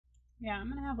Yeah, I'm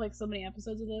gonna have like so many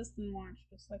episodes of this and watch.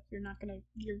 Just like you're not gonna,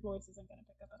 your voice isn't gonna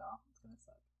pick up at all. It's gonna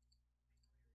suck.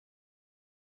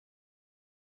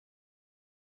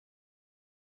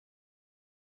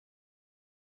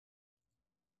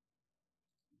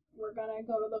 We're gonna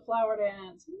go to the flower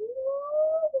dance.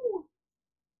 Woo!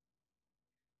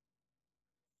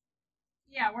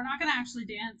 Yeah, we're not gonna actually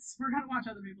dance. We're gonna watch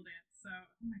other people dance. So,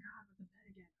 oh my god, with the bed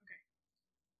again. Okay,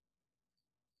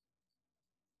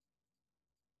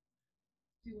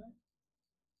 do it.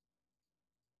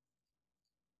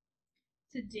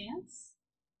 To dance?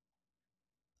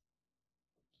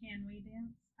 Can we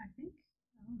dance? I think.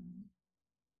 I don't know.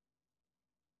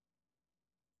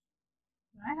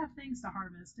 I have things to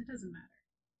harvest. It doesn't matter.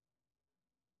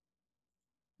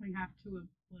 We have to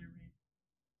obliterate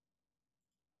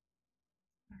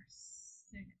our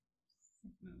sick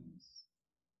moves.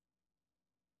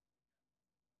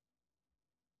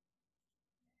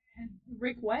 And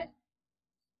Rick, what?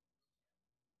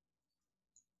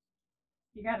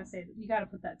 You gotta say that. You gotta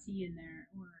put that T in there,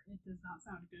 or it does not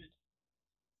sound good.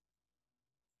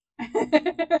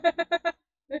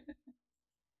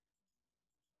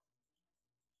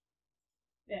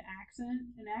 The accent?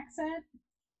 An accent?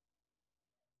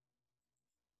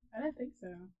 I don't think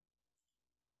so.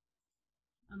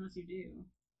 Unless you do.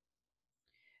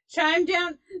 Chime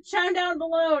down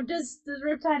below. Does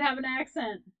Riptide have an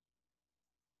accent?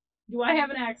 Do I have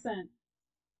an accent?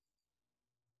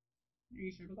 Are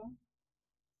you sure about that?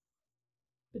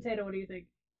 Potato, what do you think?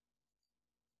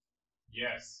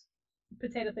 Yes.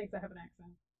 Potato thinks I have an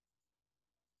accent.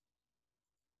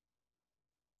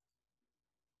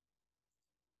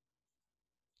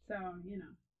 So, you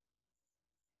know.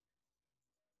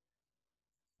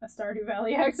 A Stardew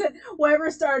Valley accent. Whatever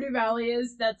Stardew Valley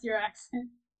is, that's your accent.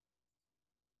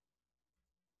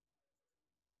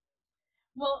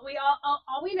 Well, we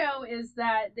all we know is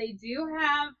that they do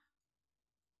have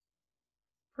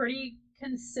pretty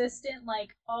consistent,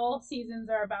 like all seasons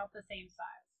are about the same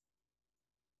size.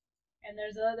 And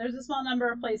there's a small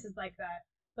number of places like that.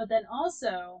 But then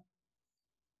also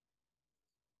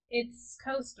it's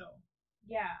coastal.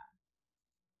 Yeah.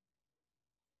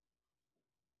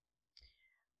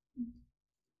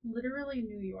 Literally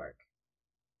New York.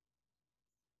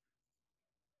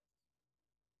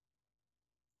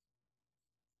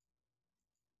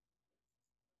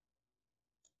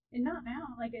 And not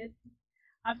now. Like it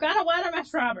I've got to water my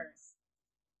strawberries.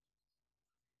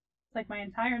 It's like my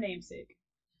entire namesake.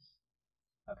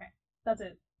 Okay. That's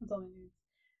it. That's all I need.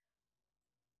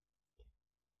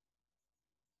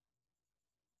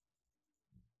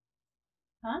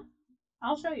 Huh?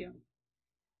 I'll show you.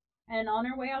 And on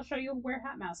our way I'll show you where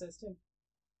Hat Mouse is too.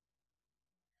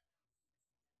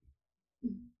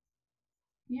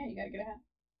 Yeah, you gotta get a hat.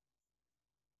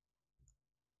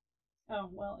 Oh,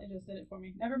 well, it just did it for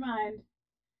me. Never mind.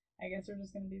 I guess we're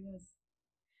just gonna do this.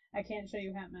 I can't show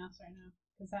you Hat Mouse right now,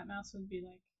 because Hat Mouse would be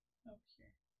like, oh, here.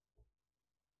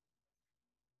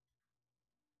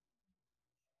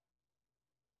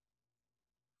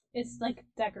 It's like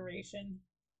decoration.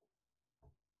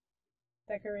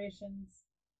 Decorations.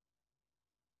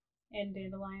 And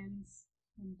dandelions.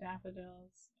 And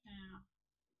daffodils. Yeah.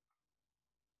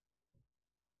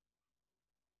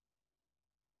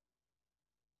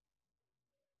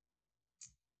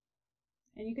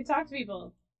 And you could talk to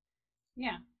people.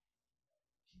 Yeah.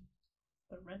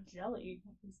 The red jelly.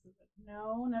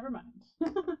 No, never mind.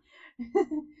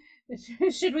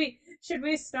 should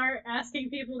we start asking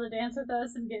people to dance with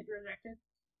us and get rejected?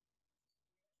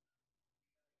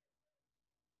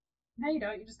 No, you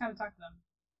don't. You just gotta talk to them.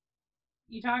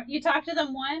 You talk to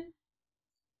them one.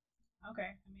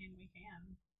 Okay, I mean we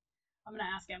can. I'm gonna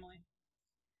ask Emily.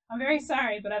 I'm very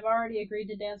sorry, but I've already agreed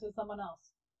to dance with someone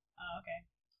else. Oh, okay.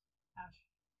 Ouch.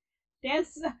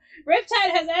 Dance.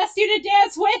 Riptide has asked you to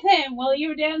dance with him. Will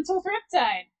you dance with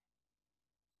Riptide?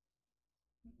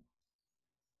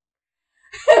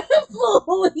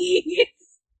 Please.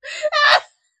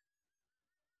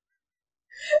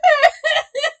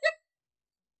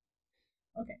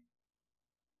 Okay.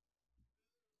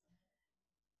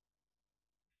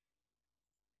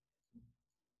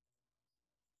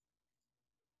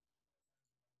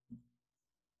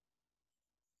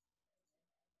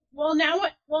 Well, now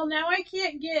what? Well, now I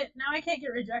can't get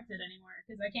rejected anymore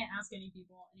because I can't ask any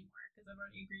people anymore because I've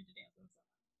already agreed to dance with someone.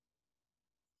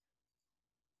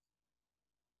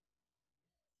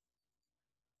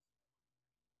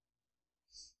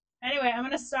 Anyway, I'm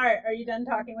gonna start. Are you done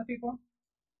talking with people?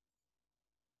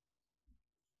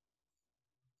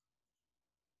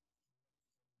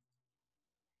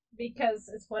 Because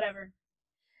it's whatever.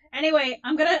 Anyway,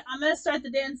 I'm gonna start the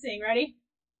dancing. Ready?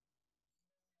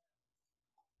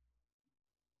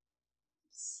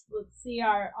 Let's see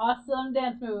our awesome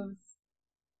dance moves.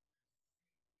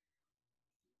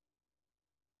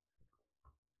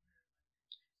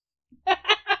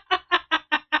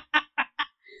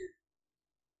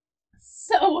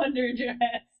 So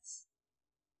underdressed.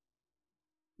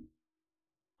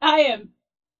 I am.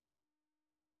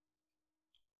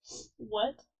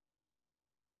 What?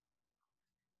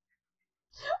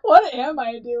 What am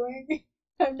I doing?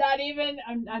 I'm not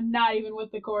even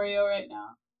with the choreo right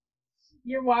now.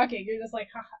 You're walking, you're just like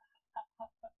ha ha,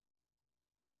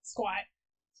 squat,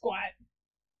 squat,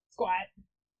 squat,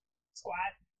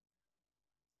 squat.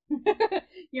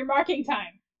 You're marking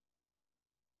time.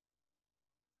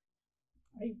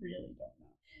 I really don't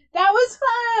know. That was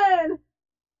fun!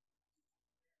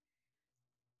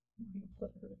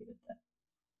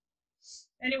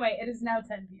 Anyway, it is now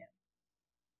 10 p.m.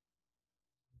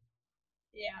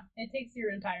 Yeah, it takes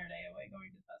your entire day away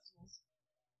going to festivals.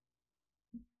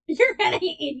 You're gonna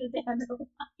eat the dandelion.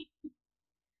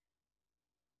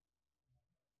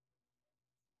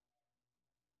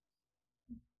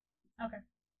 Okay.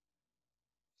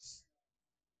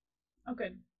 Oh,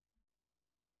 good.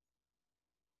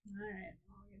 Alright,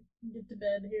 I'll get to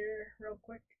bed here real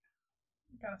quick.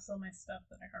 Gotta sell my stuff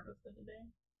that I harvested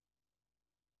today.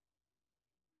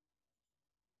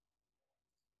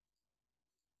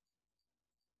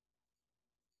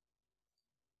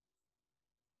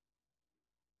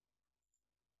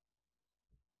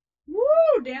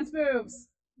 Woo! Dance moves!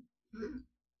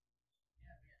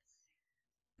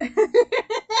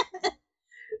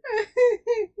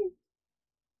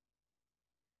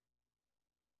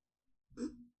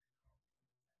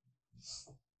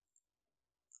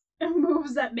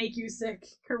 Moves that make you sick.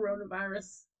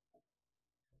 Coronavirus.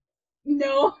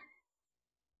 No,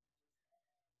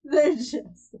 they're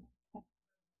just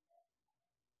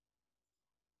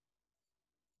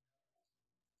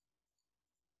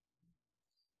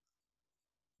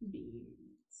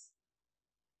beans.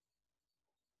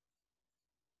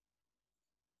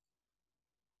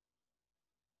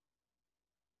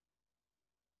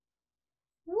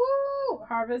 Woo!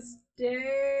 Harvest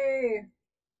day.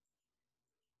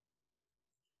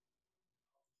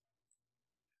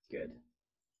 Good.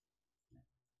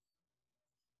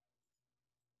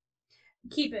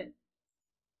 Keep it.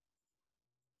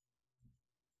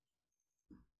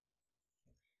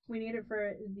 We need it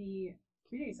for the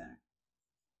community center.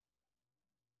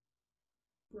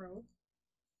 Bro.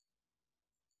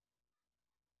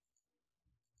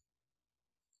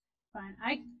 Fine.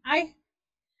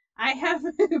 I have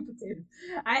potatoes.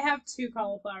 I have 2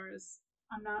 cauliflowers.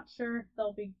 I'm not sure if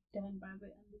they'll be done by the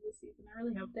end of the season. I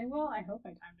really hope they will. I hope I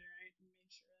timed it right and made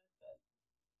sure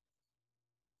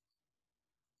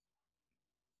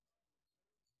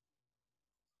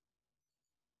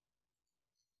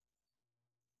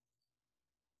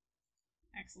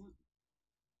that. Excellent.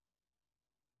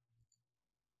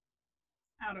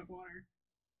 Out of water.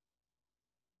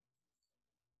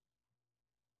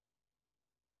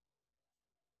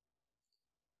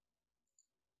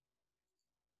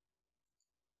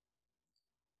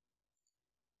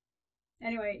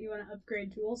 Anyway, you want to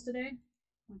upgrade tools today?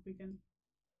 Like we can.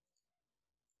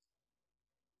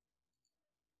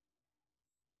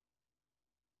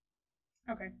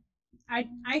 Okay. I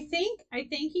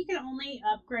think you can only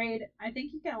upgrade. I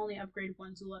think you can only upgrade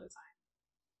 1 tool at a time.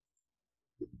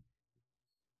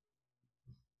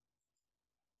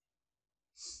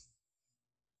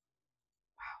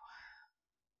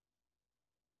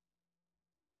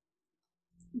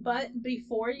 But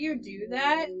before you do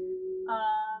that,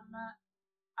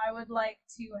 I would like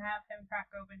to have him crack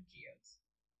open geodes.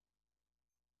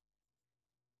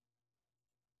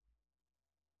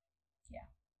 Yeah.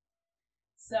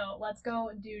 So let's go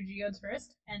do geodes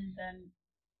first, and then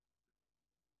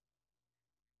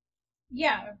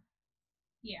yeah,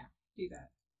 yeah, do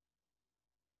that.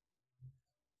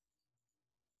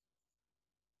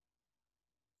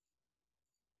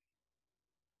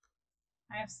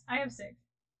 I have 6.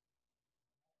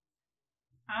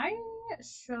 I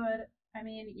should. I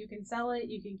mean, you can sell it,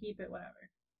 you can keep it, whatever.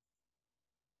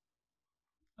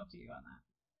 Up to you on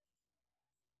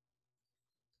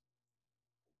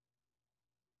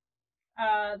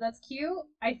that. That's cute.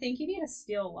 I think you need a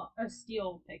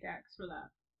steel pickaxe for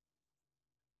that.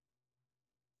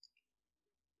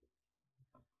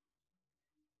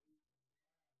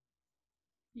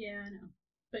 Yeah, I know,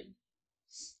 but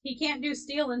he can't do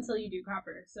steel until you do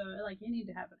copper. So like, you need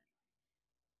to have it.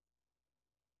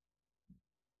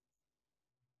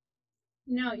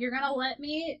 No, you're gonna let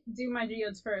me do my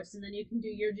geodes first, and then you can do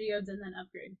your geodes and then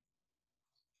upgrade.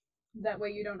 That way,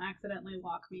 you don't accidentally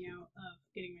lock me out of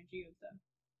getting my geodes done.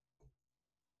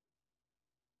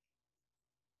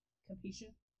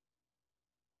 alopecia.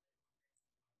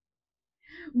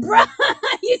 Bruh,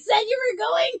 you said you were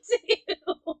going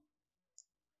to.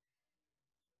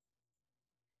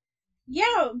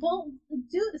 Yeah, well,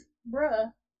 dude,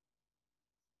 bruh.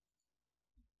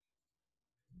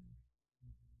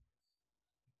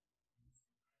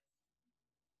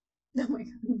 Oh my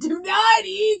god. Do not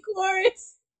eat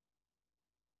quartz.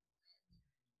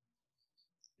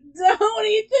 Don't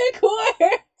eat the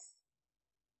quartz.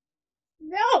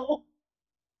 No.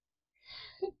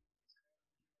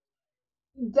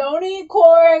 Don't eat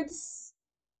quartz.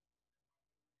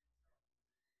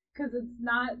 Because it's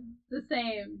not the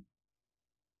same.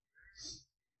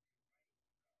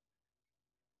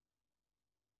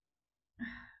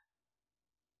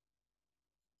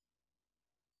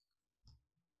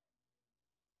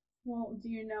 Well, do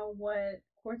you know what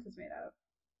quartz is made out of?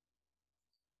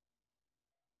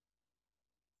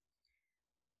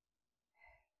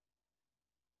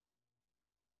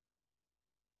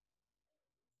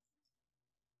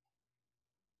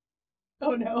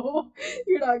 Oh no,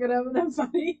 you're not gonna have enough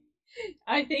money.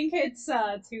 I think it's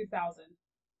 2,000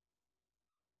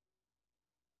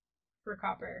 for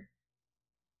copper,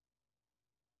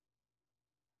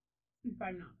 if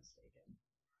I'm not mistaken.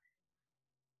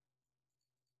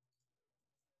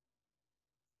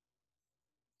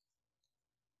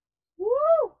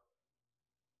 Woo!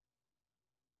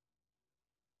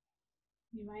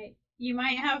 You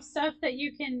might have stuff that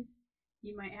you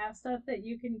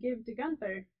can give to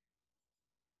Gunther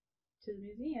to the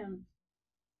museum.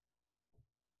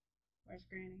 Where's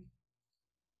Granny?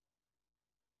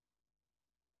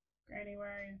 Granny,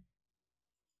 where are you?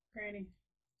 Granny.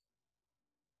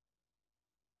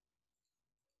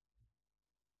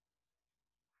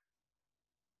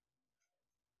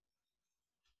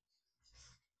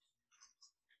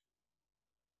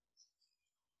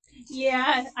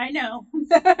 Yeah, I know.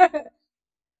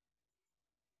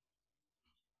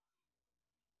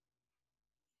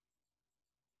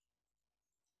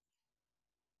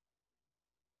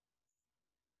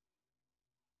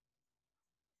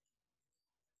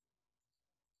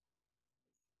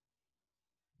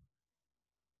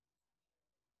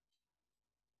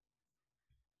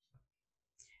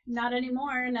 Not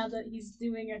anymore now that he's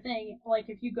doing your thing. Like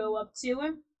if you go up to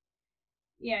him,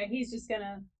 yeah, he's just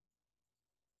gonna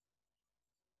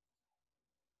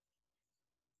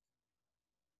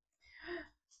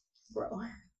bro.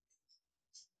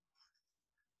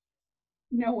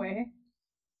 No way.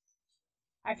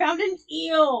 I found an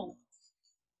eel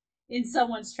in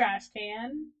someone's trash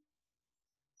can.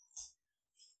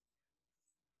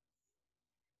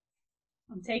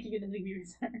 I'm taking it to the community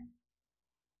center.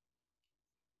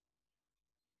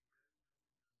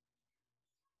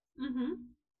 Mm-hmm.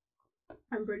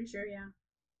 I'm pretty sure, yeah.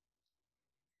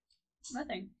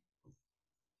 Nothing.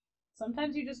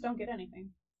 Sometimes you just don't get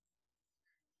anything.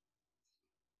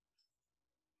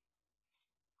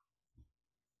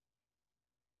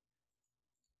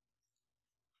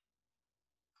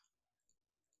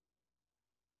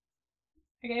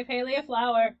 I gave Haley a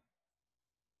flower.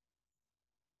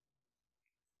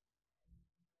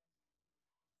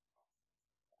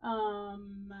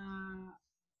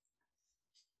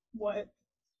 What?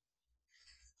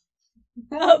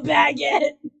 A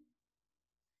baguette.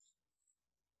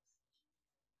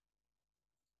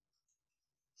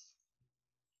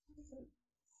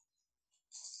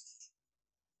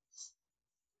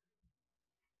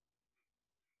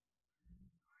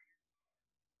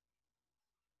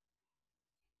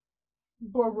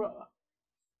 Bruh.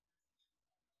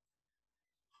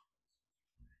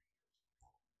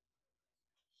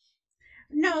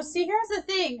 No, see, here's the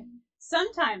thing.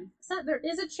 Sometimes there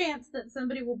is a chance that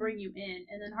somebody will bring you in,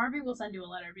 and then Harvey will send you a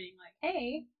letter being like,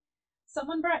 "Hey,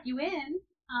 someone brought you in.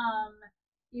 Um,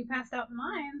 you passed out in the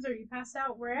mines, or you passed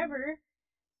out wherever.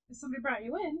 Somebody brought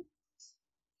you in,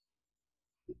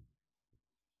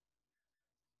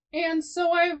 and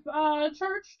so I've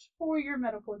charged for your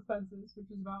medical expenses,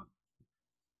 which is about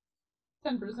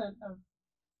 10%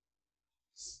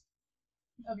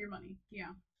 of your money.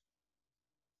 Yeah,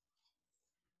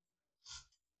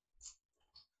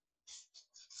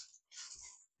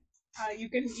 you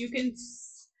can.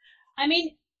 I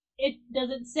mean, it does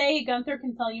it say Gunther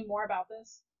can tell you more about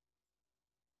this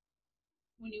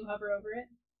when you hover over it?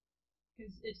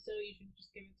 Because if so, you should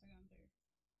just give it to Gunther.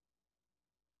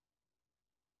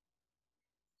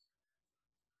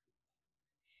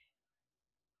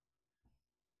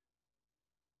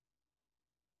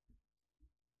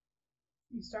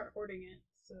 You start hoarding it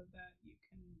so that you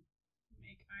can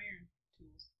make iron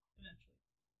tools eventually.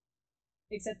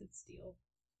 Except it's steel.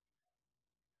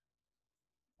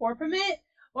 Or permit?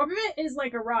 Orbit is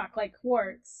like a rock, like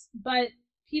quartz, but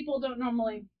people don't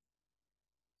normally.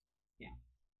 Yeah,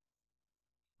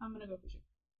 I'm gonna go fishing.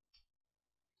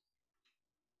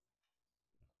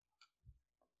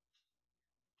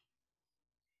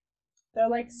 They're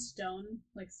like stone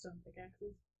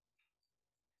pickaxes,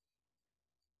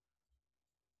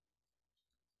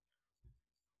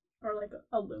 or like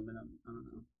aluminum. I don't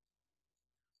know,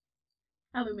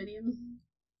 aluminium.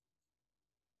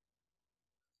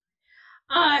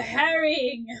 A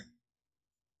herring.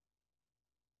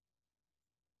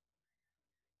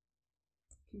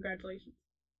 Congratulations.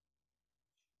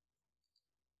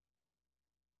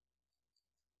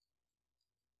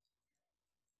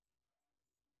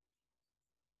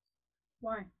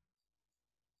 Why?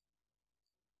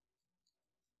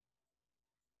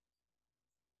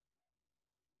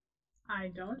 I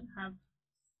don't have.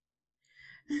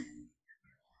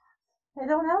 I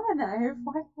don't have a knife.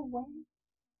 Why?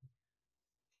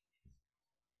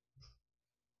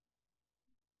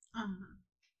 Uh,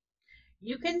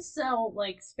 you can sell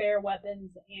like spare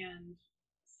weapons and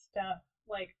stuff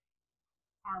like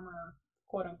armor,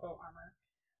 quote unquote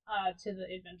armor, to the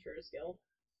Adventurers Guild.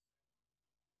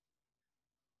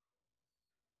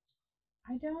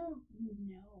 I don't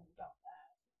know about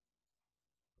that.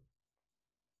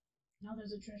 Now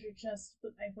there's a treasure chest,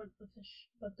 but I want the fish.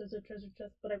 But there's a treasure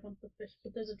chest, but I want the fish.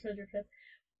 But there's a treasure chest,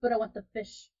 but I want the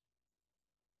fish.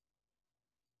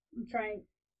 I'm trying.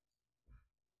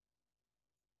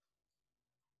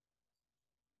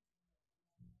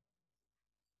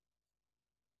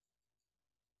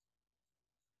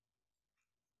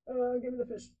 Give me the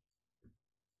fish.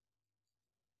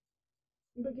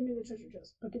 But give me the treasure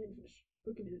chest. But give me the fish.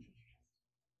 But give me the treasure chest.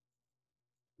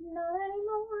 Not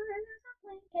anymore. There's a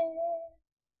blanket.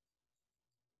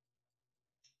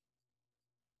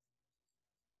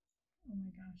 Oh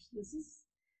my gosh, this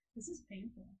is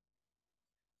painful.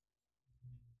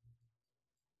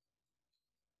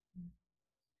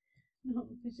 No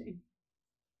fishing.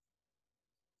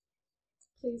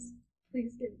 Please,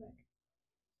 please give it back.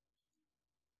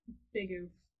 Big oof.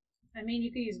 I mean,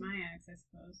 you could use my axe, I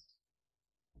suppose.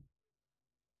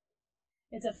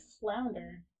 It's a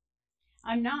flounder.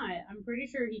 I'm not. I'm pretty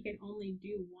sure he can only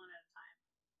do one at a time.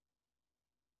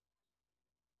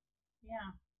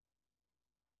 Yeah.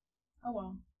 Oh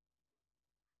well.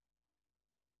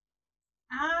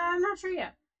 I'm not sure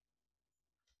yet.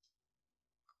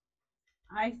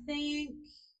 I think.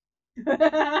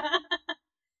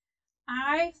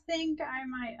 I think I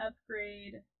might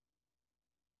upgrade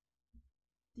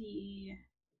the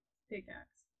pickaxe.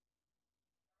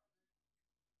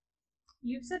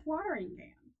 You've said watering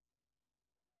can.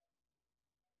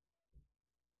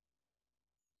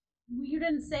 Well, you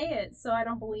didn't say it, so I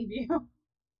don't believe you.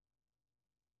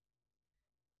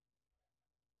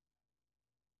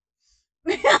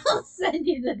 I'll send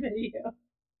you the video.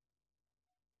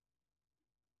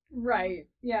 Right.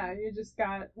 Yeah, you just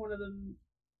got one of them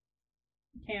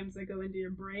cams that go into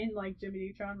your brain like Jimmy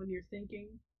Neutron when you're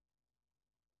thinking.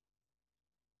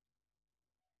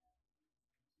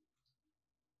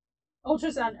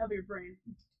 Ultrasound of your brain.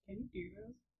 Can you do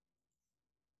this?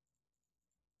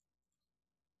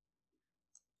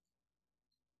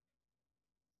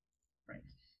 Right.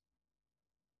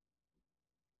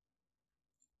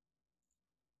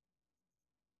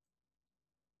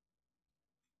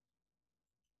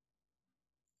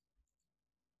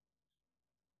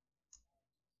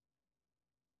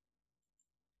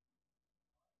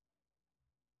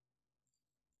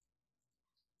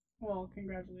 Well,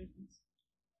 congratulations.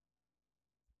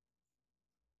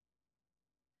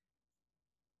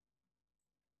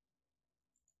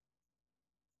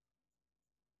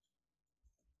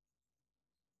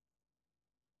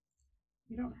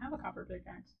 You don't have a copper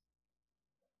pickaxe.